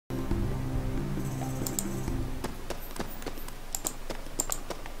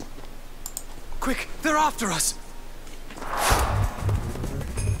Quick, they're after us!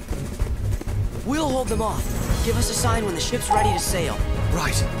 We'll hold them off. Give us a sign when the ship's ready to sail.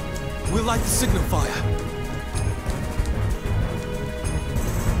 Right. We'll light the signal fire.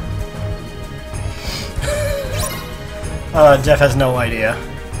 Jeff has no idea.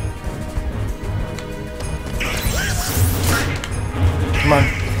 Come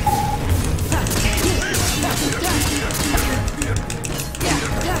on.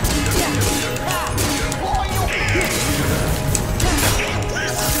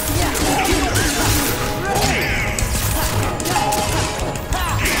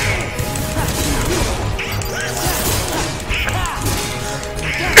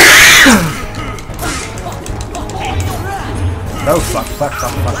 Oh fuck, fuck,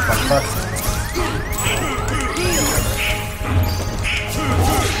 fuck, fuck, fuck, fuck.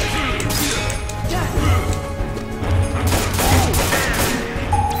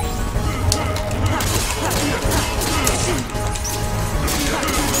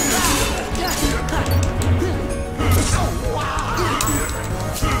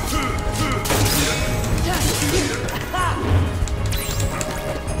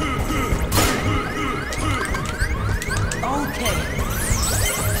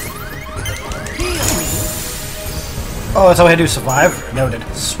 Oh, that's all I had to do, survive? Noted.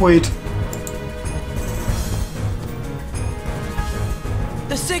 Sweet.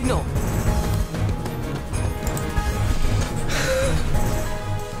 The signal!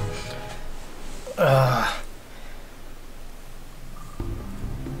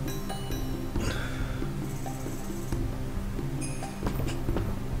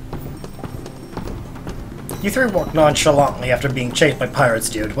 You three walk nonchalantly after being chased by pirates,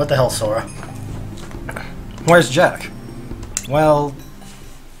 dude. What the hell, Sora? Where's Jack? Well...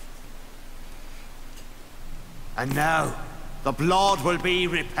 And now, the blood will be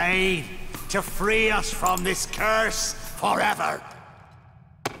repaid to free us from this curse forever.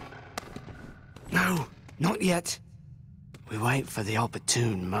 No, not yet. We wait for the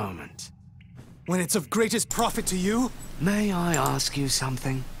opportune moment. When it's of greatest profit to you? May I ask you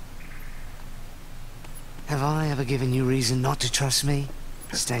something? Have I ever given you reason not to trust me?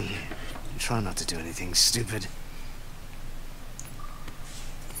 Stay here and try not to do anything stupid.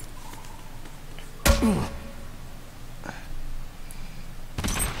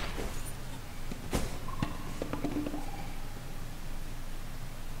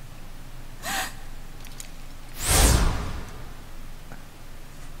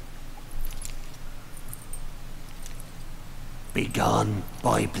 Begun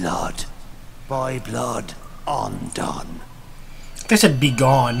by blood undone. They said be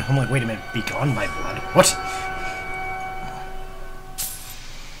gone. I'm like, wait a minute, be gone by blood? What?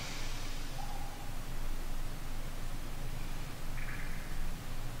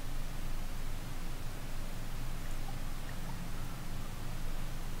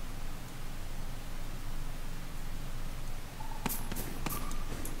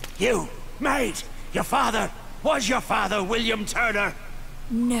 You, maid, your father, was your father William Turner?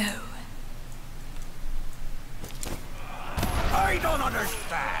 No. I don't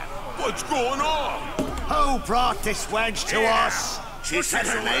understand. What's going on? Who brought this wench to us? She said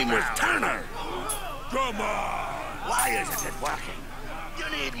her name was Turner. Come on. Why isn't it working? You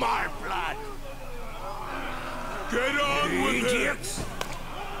need more blood. Get on with Idiots. it.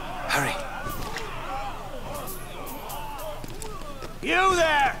 Hurry. You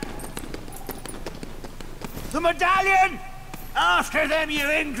there! The medallion! After them, you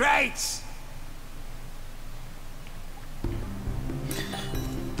ingrates!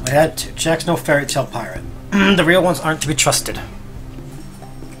 I had to. Jack's no fairy tale pirate. The real ones aren't to be trusted.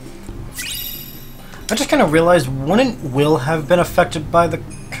 I just kind of realized, wouldn't Will have been affected by the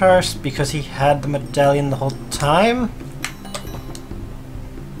curse because he had the medallion the whole time?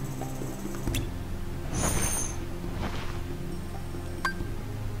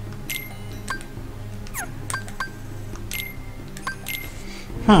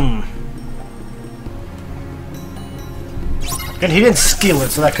 And he didn't steal it,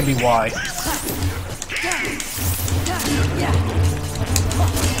 so that could be why.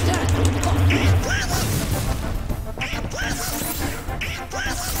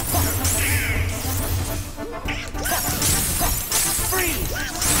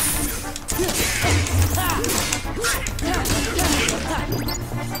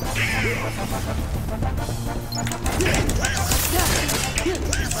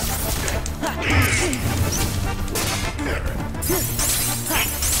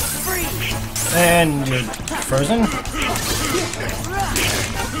 And you're frozen?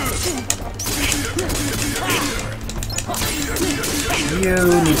 You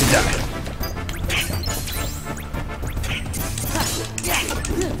need to die.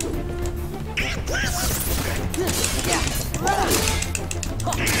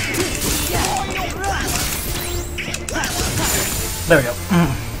 There we go.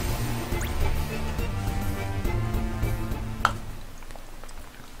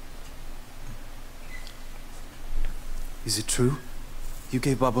 Is it true? You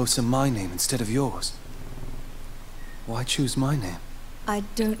gave Barbossa my name instead of yours. Why choose my name? I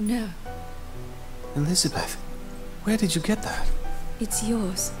don't know. Elizabeth, where did you get that? It's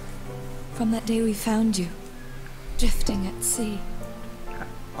yours. From that day we found you. Drifting at sea.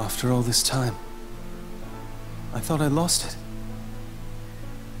 After all this time, I thought I lost it.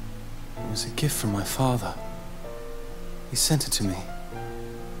 It was a gift from my father. He sent it to me.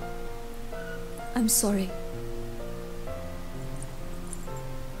 I'm sorry.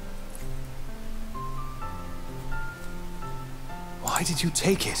 Why did you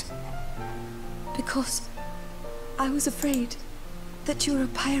take it? Because I was afraid that you were a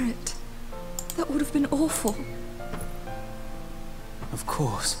pirate. That would have been awful. Of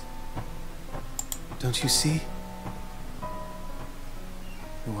course. Don't you see?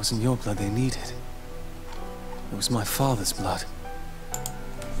 It wasn't your blood they needed. It was my father's blood.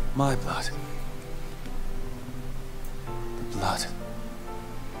 My blood. The blood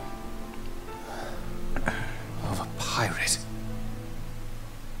of a pirate.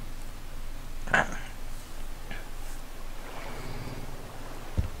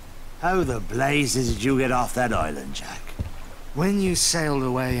 How the blazes did you get off that island, Jack? When you sailed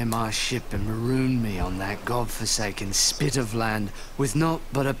away in my ship and marooned me on that godforsaken spit of land with naught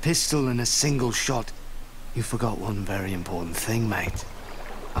but a pistol and a single shot, you forgot one very important thing, mate.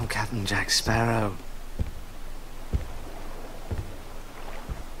 I'm Captain Jack Sparrow.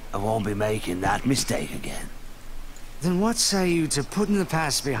 I won't be making that mistake again. Then what say you to putting the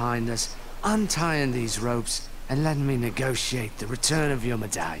past behind us, untying these ropes, and letting me negotiate the return of your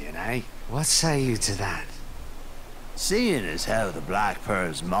medallion, eh? What say you to that? Seeing as how the Black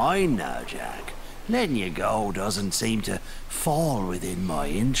Pearl's mine now, Jack, letting you go doesn't seem to fall within my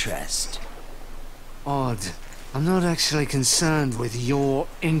interest. Odd. I'm not actually concerned with your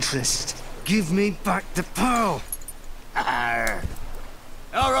interest. Give me back the pearl! Arr.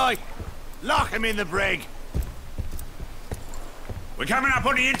 All right, lock him in the brig. We're coming up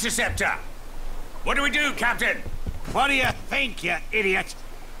on the interceptor. What do we do, Captain? What do you think, you idiot?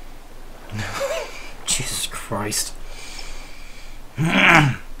 Jesus Christ.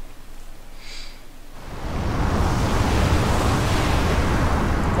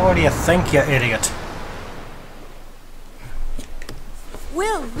 What do you think, you idiot?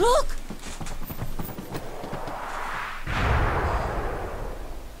 Will, look!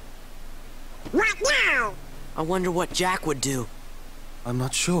 What now? I wonder what Jack would do. I'm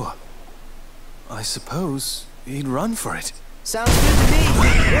not sure. I suppose he'd run for it. Sounds good to me.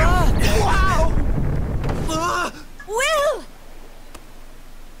 Will!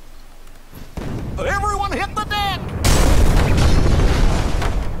 Everyone hit the deck!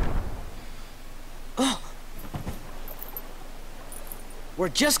 We're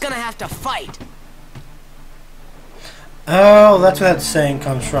just gonna have to fight. Oh, that's where that saying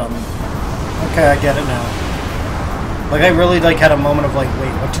comes from. Okay, I get it now. Like, I really, like, had a moment of, like,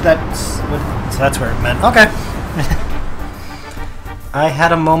 wait, what did that... What, so that's where it meant. Okay. I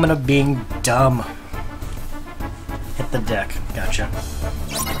had a moment of being dumb. Hit the deck. Gotcha.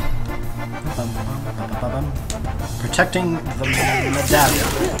 Protecting the medallion.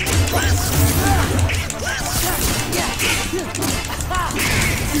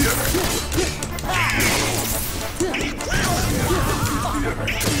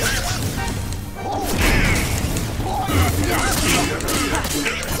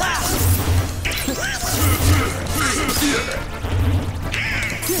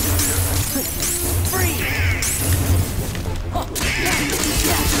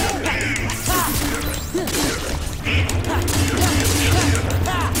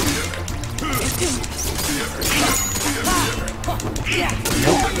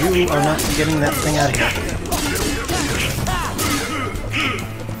 Nope, you are not getting that thing out of here.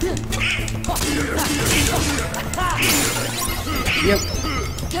 Yep.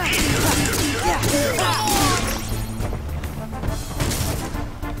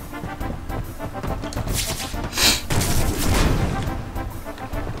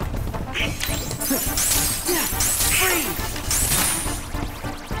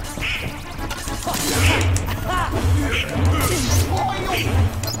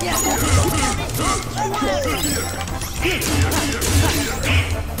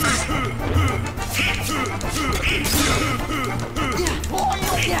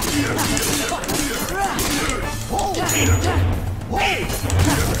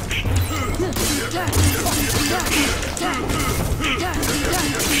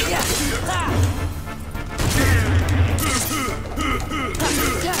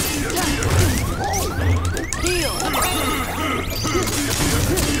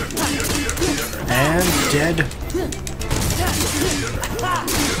 dead.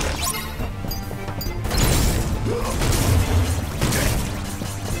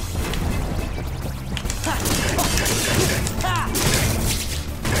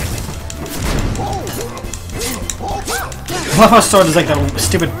 I love how Sora does like that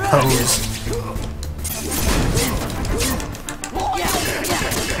stupid pose.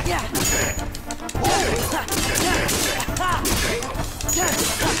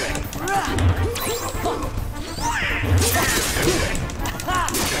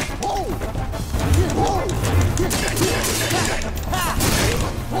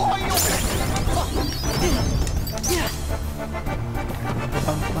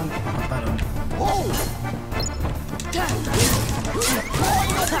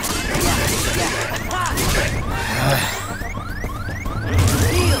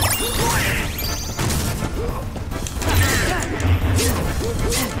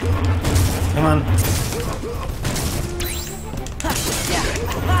 Come on.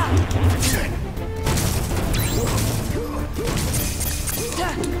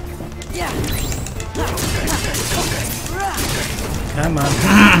 Come on.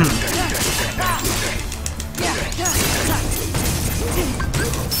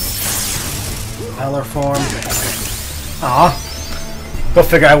 Valor form. Aw. Go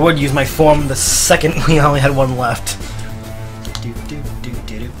figure, I would use my form the second we only had one left.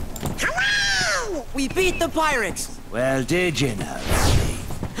 We beat the pirates! Well, did you now,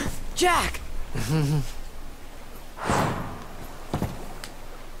 Jack!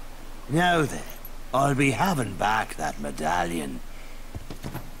 Now then, I'll be having back that medallion.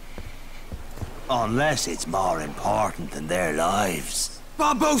 Unless it's more important than their lives.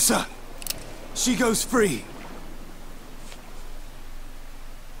 Barbossa! She goes free.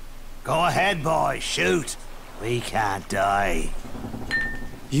 Go ahead, boy, shoot. We can't die.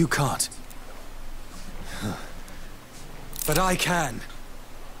 You can't. But I can.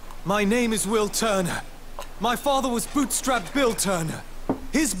 My name is Will Turner. My father was bootstrapped Bill Turner.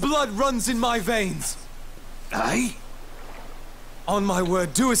 His blood runs in my veins. Aye? On my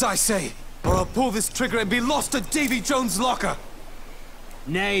word, do as I say, or I'll pull this trigger and be lost at Davy Jones' locker.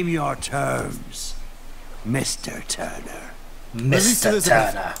 Name your terms, Mr. Turner. Release Mr.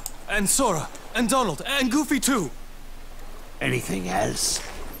 Elizabeth, Turner. and Sora, and Donald, and Goofy too. Anything else?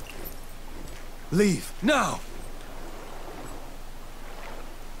 Leave, now!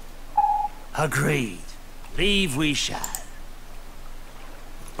 Agreed. Leave we shall.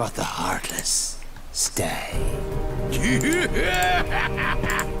 But the heartless stay.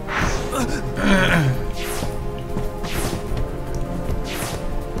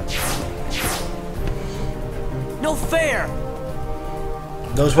 No fair!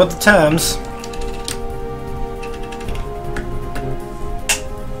 Those were the terms.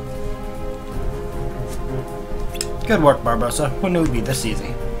 Good work, Barbossa. Who knew it'd be this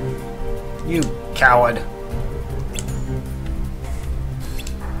easy? You coward.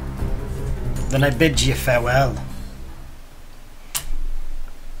 Then I bid you farewell.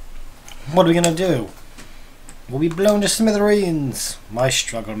 What are we gonna do? We'll be blown to smithereens. My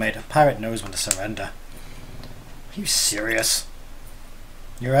struggle, mate. A pirate knows when to surrender. Are you serious?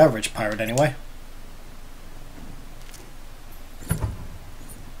 You're average pirate, anyway.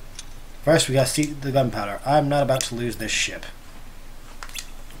 First, we gotta see the gunpowder. I'm not about to lose this ship.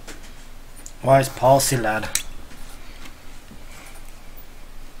 Wise policy, lad.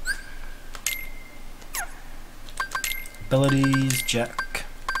 Abilities, Jack.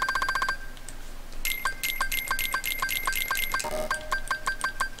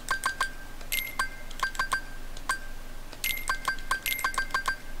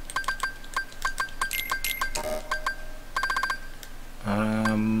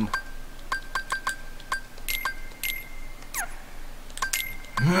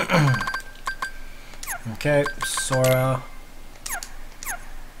 Okay, Sora.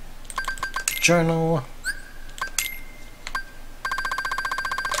 Journal.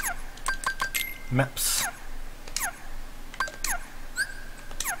 Maps.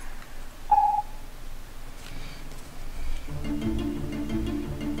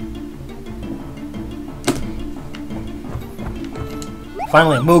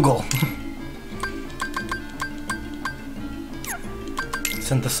 Finally, a Moogle.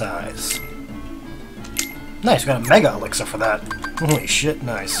 Synthesize. Nice, we got a Mega Elixir for that. Holy shit,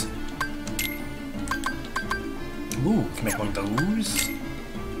 nice. Ooh, can make one of those.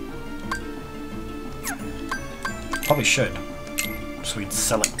 Probably should, so we'd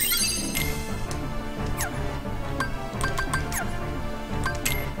sell it.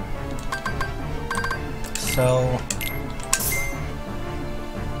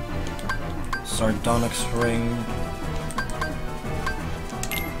 Sardonyx ring.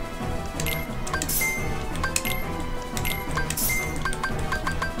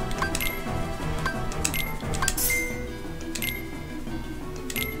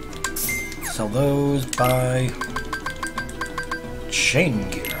 Sell those, buy chain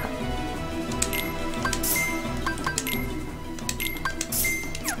gear.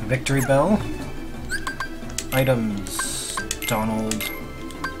 Victory bell. Items. Donald.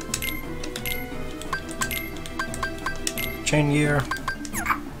 Chain gear.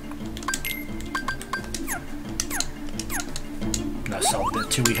 Now sell the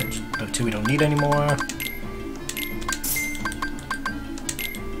two we don't need anymore.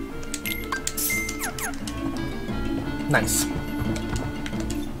 Nice.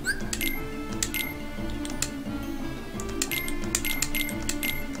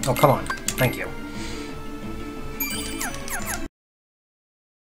 Oh, come on. Thank you.